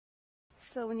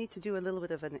So we need to do a little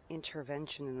bit of an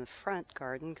intervention in the front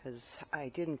garden because I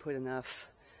didn't put enough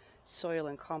soil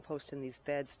and compost in these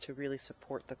beds to really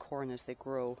support the corn as they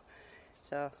grow.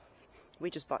 So we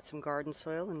just bought some garden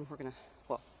soil and we're gonna,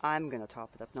 well, I'm gonna top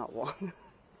it up, not Wong.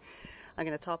 I'm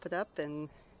gonna top it up and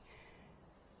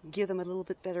give them a little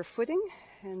bit better footing.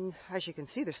 And as you can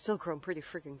see, they're still growing pretty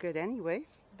freaking good anyway.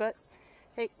 But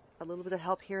hey, a little bit of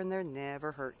help here and there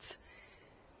never hurts.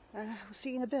 We'll see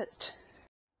you in a bit.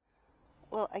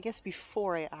 Well, I guess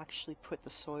before I actually put the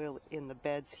soil in the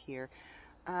beds here,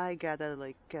 I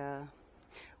gotta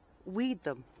weed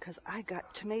them because I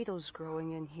got tomatoes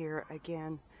growing in here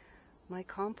again. My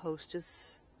compost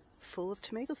is full of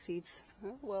tomato seeds.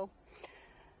 Oh, well,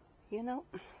 you know,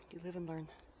 you live and learn.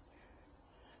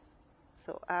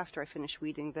 So after I finish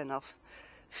weeding, then I'll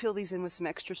fill these in with some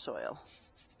extra soil.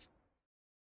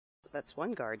 That's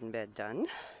one garden bed done.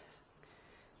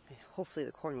 Hopefully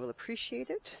the corn will appreciate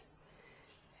it.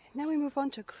 Now we move on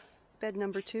to bed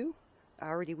number 2. I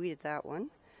already weeded that one.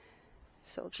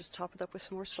 So I'll just top it up with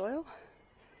some more soil.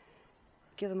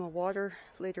 Give them a water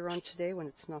later on today when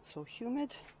it's not so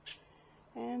humid.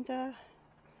 And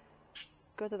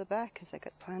go to the back because I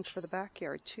got plans for the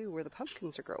backyard too where the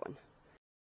pumpkins are growing.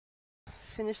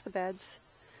 Finish the beds.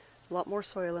 A lot more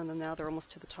soil in them now. They're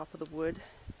almost to the top of the wood.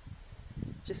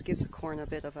 Just gives the corn a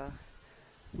bit of a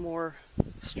more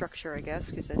structure, I guess,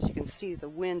 because as you can see, the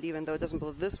wind, even though it doesn't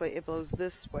blow this way, it blows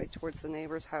this way towards the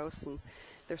neighbor's house, and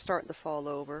they're starting to fall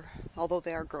over. Although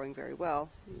they are growing very well,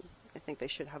 I think they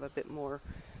should have a bit more,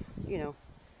 you know,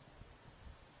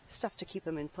 stuff to keep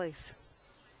them in place.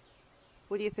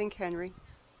 What do you think, Henry?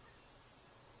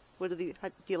 Do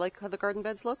you like how the garden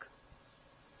beds look?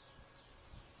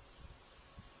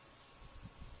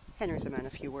 Henry's a man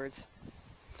of few words.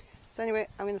 So anyway,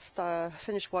 I'm going to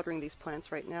finish watering these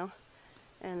plants right now.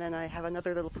 And then I have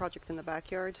another little project in the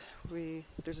backyard.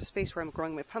 There's a space where I'm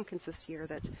growing my pumpkins this year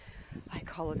that I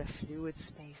call it a fluid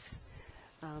space.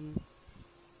 But I'm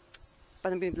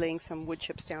going to be laying some wood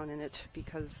chips down in it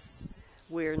because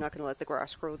we're not going to let the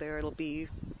grass grow there. It'll be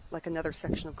like another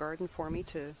section of garden for me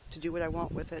to do what I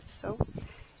want with it. So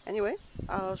anyway,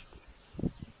 I'll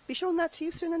be showing that to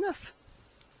you soon enough.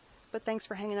 But thanks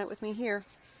for hanging out with me here.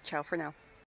 Ciao for now.